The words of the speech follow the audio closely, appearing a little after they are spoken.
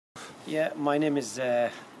Yeah, my name is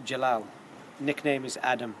Jalal. Nickname is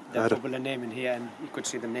Adam, the popular name in here, and you could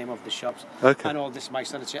see the name of the shops. Okay. And all this, my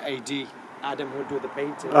son is AD, Adam, who do the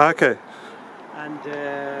painting. Okay. And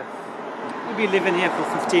we've been living here for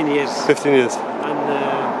 15 years. 15 years.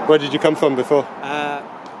 And where did you come from before?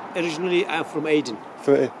 Originally, I'm from Aden.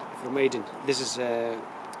 From Aden. This is a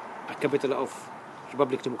capital of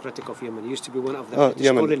Republic Democratic of Yemen. It used to be one of the British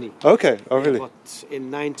colony. Okay. Oh, really? But in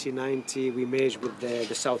 1990 we merged with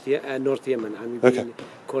the North Yemen, and we've been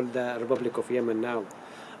called the Republic of Yemen now.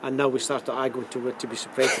 And now we start to argue to be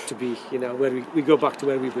separated, to be, where we go back to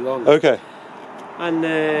where we belong. Okay.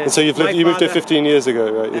 And so you moved here 15 years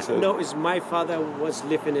ago, right? You said. No, my father was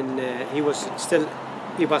living in.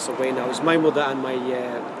 He passed away now. It's my mother and my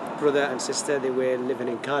brother and sister. They were living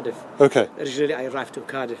in Cardiff. Okay. Originally, I arrived to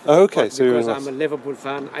Cardiff. Oh, okay. So because I'm a Liverpool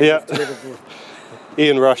fan, I moved to Liverpool.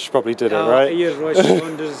 Ian Rush probably did it, right? Ian Rush,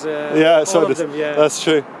 Wonders, all of them. Yeah, that's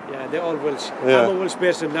true. Yeah, they're all Welsh. Yeah. I'm a Welsh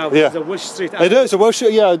person now. It's a Welsh street. I know it's a Welsh.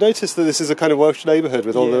 Yeah, I noticed that this is a kind of Welsh neighbourhood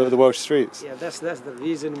with all the Welsh streets. Yeah, that's the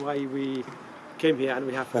reason why we came here, and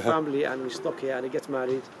we have a family, and we stuck here, and we get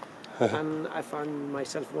married. And I found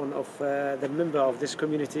myself one of the member of this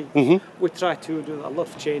community. We try to do a lot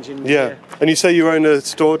of change in here. And you say you own a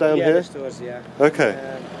store down here? Yeah, the stores, yeah.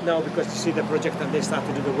 Okay. Now, because you see the project and they start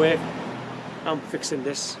to do the work, I'm fixing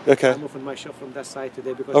this. Okay. I'm moving my shop from that side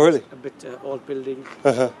today because it's a bit old building.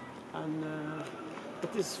 And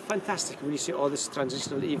it is fantastic when you see all this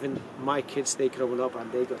transitional. Even my kids, they growing up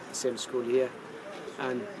and they got the same school here.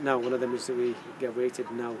 And now one of them is we graduated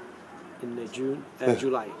now in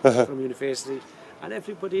July from university, and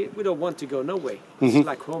everybody, we don't want to go nowhere. It's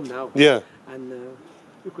like home now. Yeah. And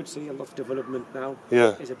you could see a lot of development now.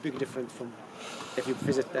 Yeah. It's a big difference from if you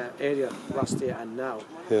visit the area last year and now.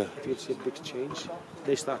 Yeah. If you see a big change,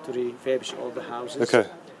 they start to refurbish all the houses. Okay.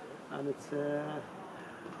 And it's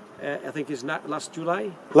I think it's not last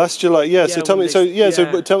July. Last July, yeah. So tell me,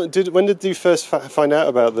 when did you first find out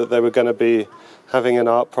about that they were going to be having an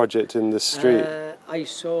art project in this street? I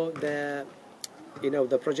saw the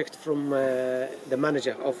project from the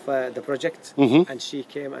manager of the project, and she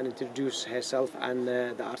came and introduced herself and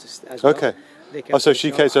the artist as well. Okay. So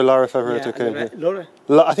she came. So Lara Favaretto came here. Lara.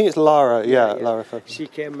 I think it's Lara. Yeah, Lara Favaretto. She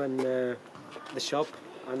came and the shop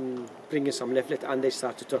and bringing some leaflet, and they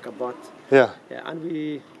start to talk about. Yeah. And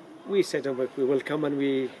we said we will come, and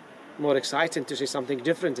we more excited to see something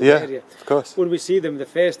different in the area. Of course. When we see them the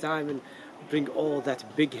first time and bring all that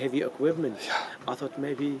big heavy equipment, I thought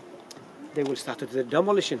maybe they will start with the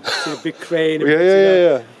demolition, see a big crane.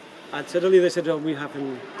 And suddenly they said, we have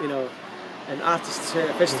an artist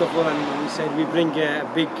festival, and we said we bring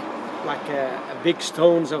a big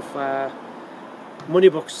stones of money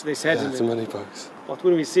box. They said, it's a money box. But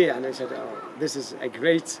when we see it, and they said, this is a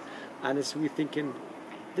great, and we thinking,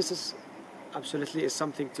 this is absolutely is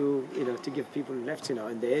something to to give people left in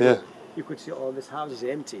the area. Yeah. You could see all these houses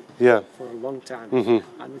empty for a long time,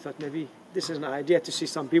 and we thought maybe this is an idea to see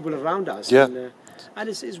some people around us. Yeah. And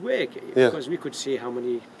it's work because we could see how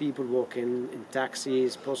many people walk in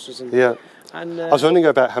taxis, buses, and I was wondering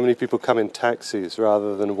about how many people come in taxis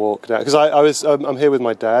rather than walk down, because I'm here with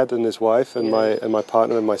my dad and his wife and my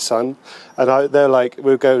partner and my son, and they're like,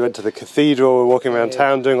 we're going to the cathedral, we're walking around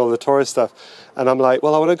town doing all the tourist stuff, and I'm like,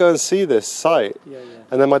 well, I want to go and see this site.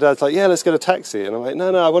 And then my dad's like, yeah, let's get a taxi. And I'm like,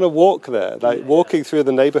 no, I want to walk there. Walking through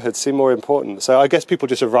the neighbourhood seems more important. So I guess people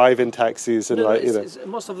just arrive in taxis and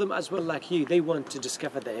most of them as well, like you, they want to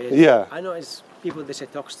discover the area. Yeah. I know it's people, they say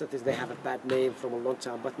Toxteth, they have a bad name from a long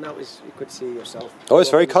time, but now you could see yourself. Oh, it's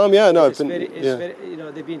very calm, No, it's very,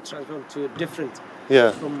 they've been transformed to a different.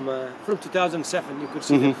 From 2007, you could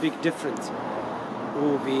see the big difference.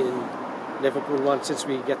 We'll be in Liverpool once since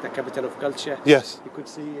we get the capital of culture. Yes. You could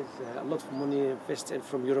see a lot of money invested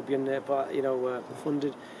from European,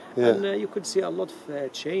 funded, and you could see a lot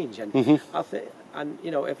of change. And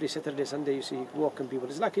every Saturday, Sunday, you see walking people.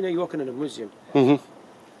 It's like you're walking in a museum.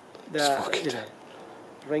 The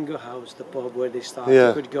Rango House, the pub where they start.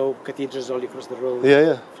 You could go cathedrals all across the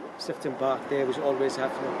road. Sefton Park there, we always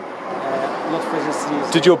have a lot of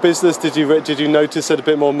visitors. Did your business? Did you notice a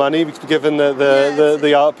bit more money given that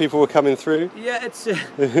the art people were coming through? Yeah, it's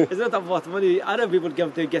not about money. Other people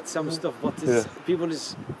come to get some stuff, but people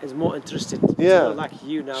is more interested. Like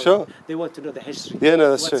you now. Sure. They want to know the history. Yeah,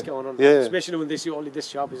 no, that's what's true. going on. Yeah, especially when they see only this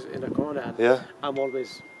shop is in a corner. And I'm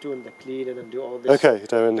always doing the cleaning and do all this. Okay,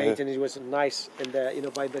 painting. It was nice in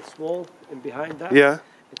the by that wall and behind that. Yeah.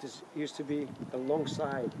 It used to be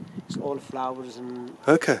alongside. It's all flowers and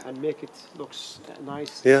make it looks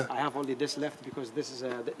nice. Yeah. I have only this left because this is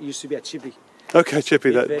it used to be a chippy. Okay,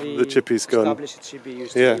 chippy. The chippy's gone. Established chippy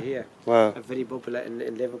used to be here. Wow. Very popular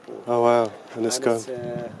in Liverpool. Oh wow, and it's gone.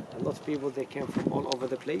 A lot of people, they came from all over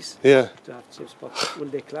the place. Yeah. To have chips, but all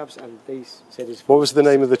the clubs, and they said it's. What was the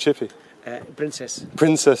name of the chippy? Princess.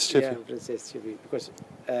 Princess Chippy. Yeah, Princess Chippy. Because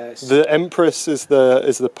the Empress is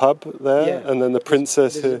the pub there, and then the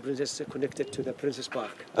Princess. This is the Princess connected to the Princess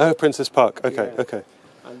Park. Oh, Princess Park. Okay, okay.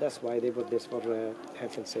 And that's why they put this for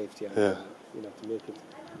health and safety. And, yeah. To make it.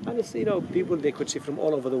 And it's people they could see from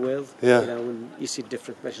all over the world. Yeah. When you see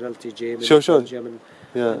different nationality, German, sure. German.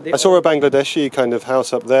 Yeah. I saw a Bangladeshi kind of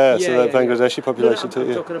house up there, so the Bangladeshi population too.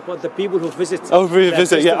 I'm talking about the people who visit. Oh,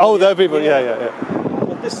 visit. Yeah. Oh, there are people. Yeah.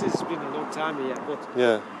 Well, this has been a long time here, but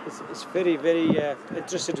it's very, very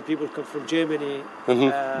interesting to people who come from Germany,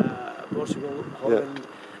 Portugal, Holland,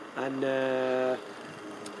 and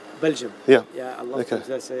Belgium. Yeah. Yeah, a lot of them.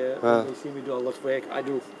 They see me do a lot of work. I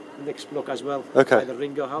do next block as well. Okay. By the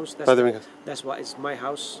Ringo house. That's why it's my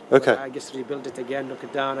house. Okay. I just rebuild it again, knock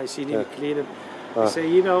it down. I see him clean it. I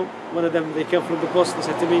say, one of them, they come from the post. They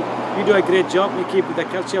said to me, "You do a great job. You keep the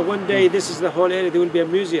culture. One day, this is the whole area. There will be a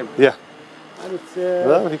museum." Yeah. And it's.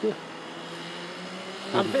 Very good.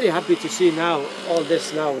 I'm very happy to see now all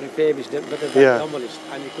this now refurbished, better than demolished,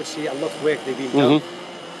 and you could see a lot of work they've been done.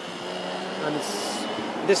 And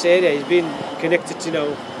this area has been connected,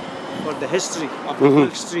 for the history of the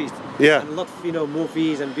Milk Street. Yeah. And a lot of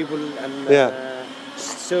movies and people and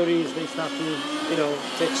stories. They start to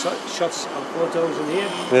take shots and photos in here.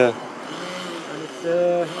 Yeah.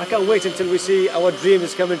 And I can't wait until we see our dream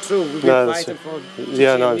is coming true. We've been fighting for a new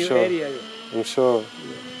area. I'm sure.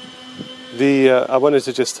 I wanted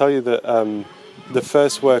to just tell you that the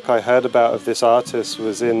first work I heard about of this artist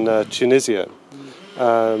was in Tunisia,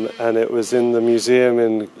 and it was in the museum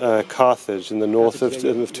in Carthage, in the north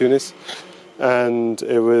of Tunis, and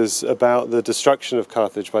it was about the destruction of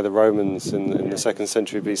Carthage by the Romans in the 2nd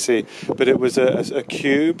century BC. But it was a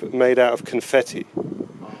cube made out of confetti,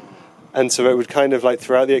 and so it would kind of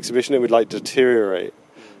throughout the exhibition it would deteriorate.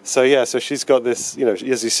 So she's got this,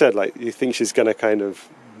 as you said, you think she's going to kind of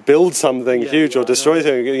build something huge or destroy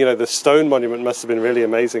something. The stone monument must have been really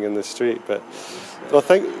amazing in this street. But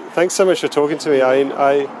thanks so much for talking to me. Are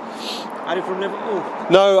you from Liverpool?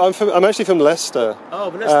 No, I'm actually from Leicester. Oh,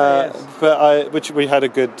 Leicester, yes. But we had a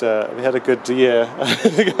good year.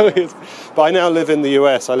 But I now live in the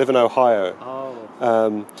US. I live in Ohio.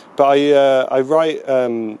 Oh. But I write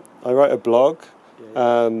a blog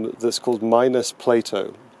that's called Minus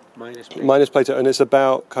Plato. Minus Plato, and it's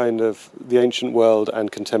about kind of the ancient world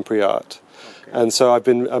and contemporary art. Okay. And so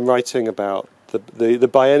I'm writing about the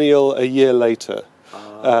biennial a year later.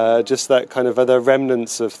 Just that kind of other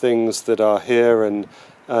remnants of things that are here, and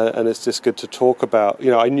it's just good to talk about.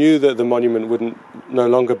 I knew that the monument wouldn't no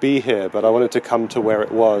longer be here, but I wanted to come to where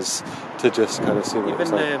it was to just kind of see what it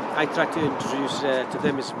was like. I tried to introduce to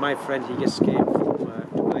them is my friend. He just came from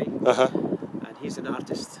Dubai, and he's an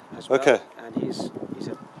artist as well. Okay. And he's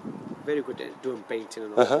very good at doing painting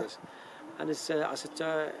and all this. And I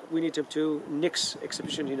said, we need him to next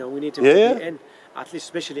exhibition. We need him to be in, at least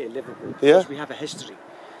especially in Liverpool, because we have a history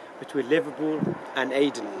between Liverpool and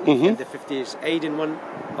Aden in the 50s. Aden, one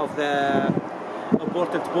of the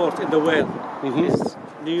important ports in the world, is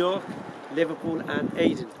New York, Liverpool, and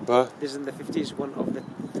Aden. Wow. This is in the 50s, one of the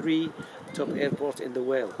 3 top airports in the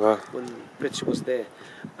world when British was there,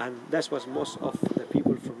 and that was most of the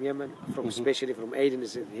people from Yemen, especially from Aden,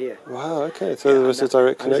 is in here. Wow. Okay. So there was a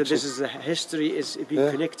direct connection. So this is the history is being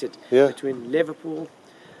connected between Liverpool,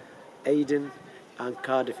 Aden, and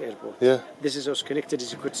Cardiff Airport. Yeah. This is also connected,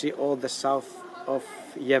 as you could see, all the south of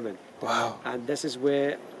Yemen. Wow. And this is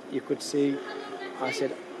where you could see. I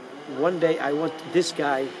said, one day I want this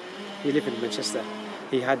guy. He lived in Manchester.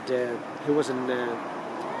 He was in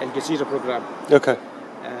Al Jazeera program. Okay.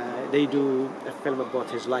 They do a film about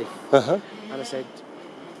his life. And I said,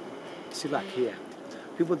 see, like here,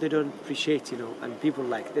 people they don't appreciate, and people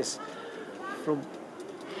like this from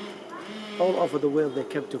all over the world, they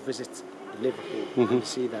come to visit Liverpool and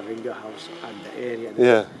see the Ringo house and the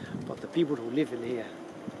area. But the people who live in here,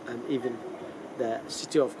 and even the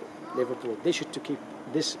city of Liverpool, they should to keep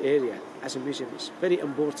this area as a museum. It's very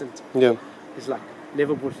important. Yeah. It's like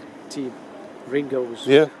Liverpool team, Ringo's,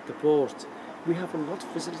 the port. We have a lot of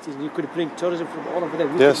facilities. You could bring tourism from all over there.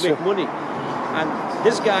 We could make money. And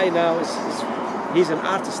this guy now he's an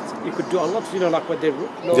artist. You could do a lot, like what they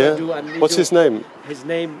do. And what's his name? His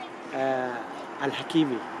name,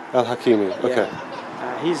 Al-Hakimi. Al-Hakimi. Okay.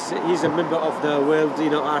 He's a member of the World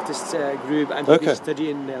Artists Group, and he's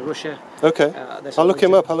studying in Russia. Okay. I'll look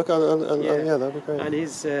him up. I'll look. Yeah, that'd be great. And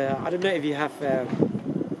he's I don't know if you have the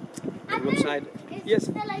website.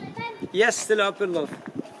 Yes. Yes, still up in love.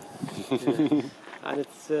 Yeah. And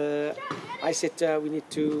it's, I said we need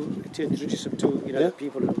to introduce them to, you know, the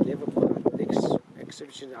people in Liverpool. And next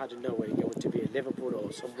exhibition, I don't know where you're going to be, in Liverpool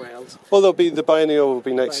or somewhere else. Well, there'll be the Biennial will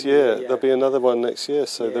be next year. Yeah. There'll be another one next year,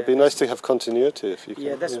 so it'll be nice to have continuity if you can.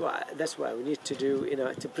 Yeah, that's why we need to do, you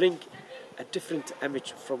know, to bring a different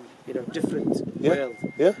image from, you know, different world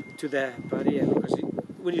to the Biennial, because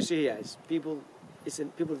when you see here, it's people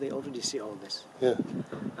they already see all this. Yeah.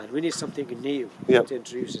 And we need something new to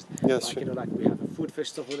introduce it. Yes, like, you know, like we have a food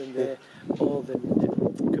festival in there, all the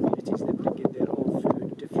communities, they bring in their own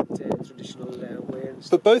food, different traditional wares.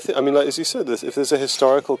 But both, I mean, like as you said, if there's a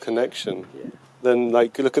historical connection, then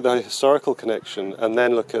like look at the historical connection and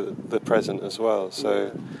then look at the present as well.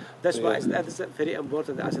 So that's why that's very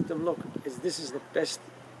important. I said to them, look, this is the best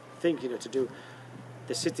thing, you know, to do.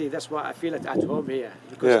 The city, that's why I feel at home here,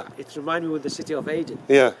 because it reminds me of the city of Aden.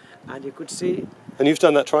 Yeah. And you could see. And you've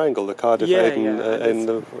done that triangle, the Cardiff, Aden,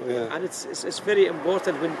 and it's very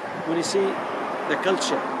important when you see the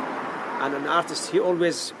culture, and an artist, he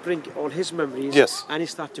always bring all his memories, and he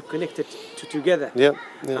start to connect it together. Yeah.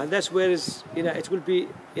 And that's where you know, it will be,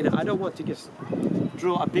 you know, I don't want to just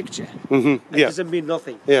draw a picture. It doesn't mean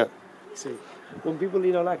nothing. Yeah. See, when people,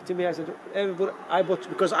 you know, like to me, I said, everybody, I bought,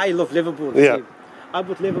 because I love Liverpool. Yeah. I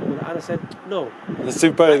put Liverpool, and I said no. That's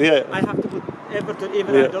super. I have to put Everton,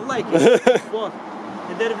 even I don't like it. But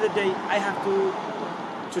at the end of the day, I have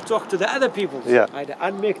to talk to the other people. Yeah.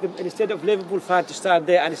 And make them, instead of Liverpool fan to start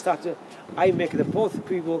there and start to, I make them both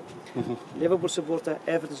people, Liverpool supporter,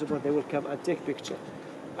 Everton supporter. They will come and take picture,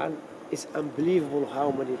 and it's unbelievable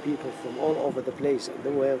how many people from all over the place in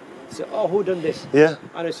the world say, "Oh, who done this?" Yeah.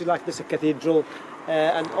 And it's like this a cathedral.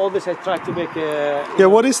 And all this I tried to make.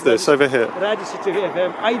 What is this over here? Radio City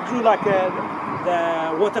FM. I drew like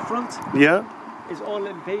the waterfront. Yeah. It's all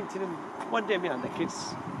in painting. And one day, me and the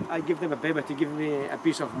kids, I give them a paper to give me a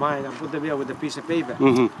piece of mine and put them here with a piece of paper.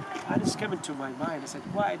 And it's coming to my mind. I said,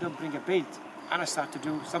 why I don't bring a paint? And I start to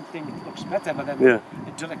do something that looks better, but then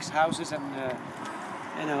it directs houses and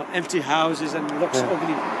you know, empty houses and looks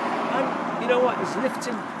ugly. And you know what? It's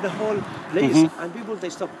lifting the whole place, and people they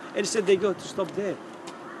stop. Instead, they go to stop there.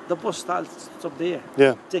 The bus starts stop there.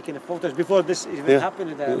 Yeah. Taking the photos before this even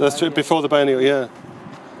happened. That's true. Before the Biennial, oh,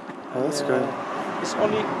 that's great. It's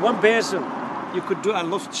only one person. You could do a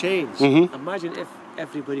lot of change. Imagine if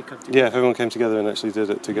everybody came together. Yeah, if everyone came together and actually did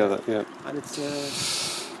it together. Yeah. And it's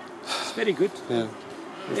very good. Yeah.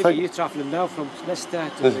 Maybe you're travelling now from Leicester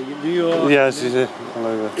to New York. Yes, all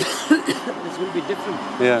over. This will be different.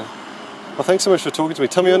 Yeah. Well, thanks so much for talking to me.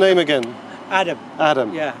 Tell me your name again. Adam.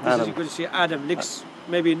 Adam. Yeah, this is you could see Adam.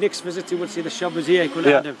 Maybe next visit you will see the shop is here. Called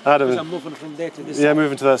Adam. Adam. I'm moving from there to this side. Yeah,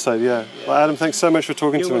 moving to that side, Well, Adam, thanks so much for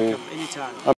talking to me. You're welcome, anytime.